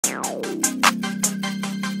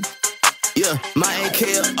Yeah, my AK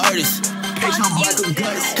an artist. Bitch, I'm black with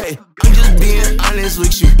guts. Hey, I'm just being honest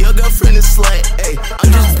with you. Your girlfriend is slut. Hey,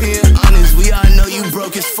 I'm just being honest. We all know you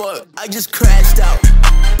broke as fuck. I just crashed out,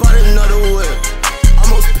 bought another whip.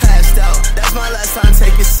 Almost passed out. That's my last time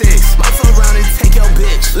taking 6. Might fuck around and take your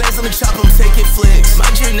bitch. Legs on the chop, I'm taking flicks. My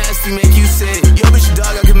drink nasty, make you sick. Yo, bitch,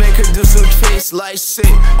 dog, I can make her do some tricks. Like shit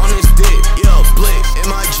on this dick. Yo, blick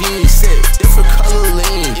in my jeans, sick. Different color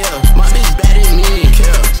lean. Yeah, my bitch bad and mean.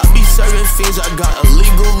 Yeah, I be serving fiends. I got a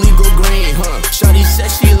legal green. Shawty said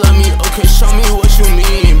she love me. Okay, show me what you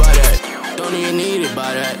mean by that. Don't even need it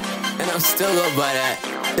by that. And I'm still up by that.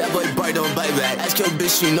 That boy bite don't bite back. Ask your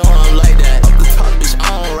bitch, you know I'm like that. Up the top, bitch, I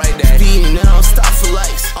don't write that. Feeding and I don't stop for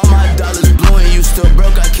likes. All my dollars blowing, you still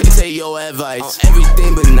broke, I can't take your advice. On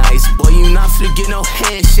everything but nice, boy, you not finna get no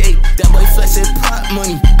handshake. That boy flexing pot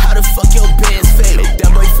money, how the fuck your band's fake?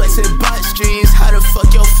 That boy flexing bot streams, how the fuck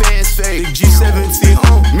your fans fake? The G17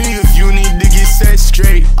 on me if you need to get set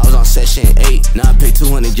straight. I was on session 8, now I pay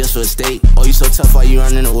 200 just for a steak. Oh, you so tough, why you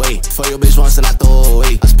running away? For your bitch once and I throw her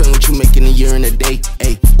away. I spend what you making a year in a day.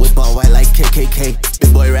 Ayy, whip all white like KKK.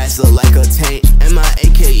 Big boy rats look like a tank. And my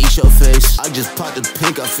AK eat your face. I just popped the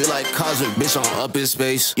pink, I feel like Cosmic, bitch, on up in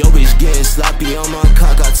space. Yo, bitch getting sloppy on my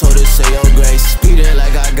cock, I told her say your grace. Speeding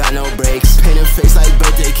like I got no brakes. Paint her face like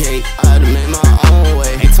birthday cake. I had to make my own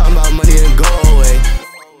way. Ain't talking about money and go away.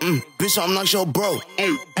 Bitch, I'm not your bro.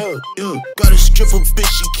 Yeah. Got a stripper, bitch,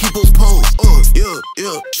 she keep a pose.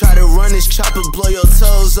 Yeah. Try to run this chopper, blow your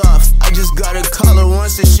toes off. I just gotta call her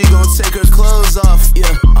once and she gon' take her clothes off.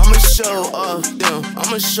 Yeah, I'ma show off. Yeah,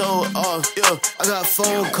 I'ma show off. Yeah, I got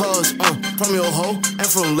phone calls from your hoe and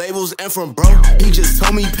from labels and from bro. He just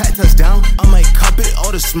told me pat touchdown. I might cop it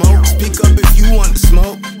all the smoke. Speak up if you want to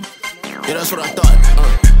smoke. Yeah, that's what I thought.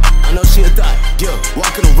 I know she a thought, yeah,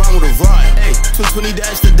 walking around with a rod. Ayy, 220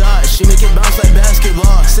 dash to dodge. She make it bounce like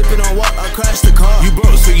basketball. Sipping on what? I crashed the car. You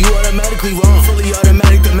broke, so you automatically wrong. Fully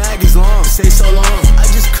automatic, the mag is long. Say so long. I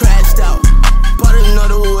just crashed out, bought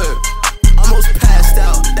another whip. Almost passed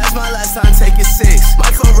out. That's my last time taking 6.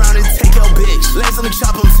 Might fuck around and take your bitch. Legs on the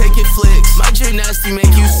chop, I'm taking flicks. My drink nasty, make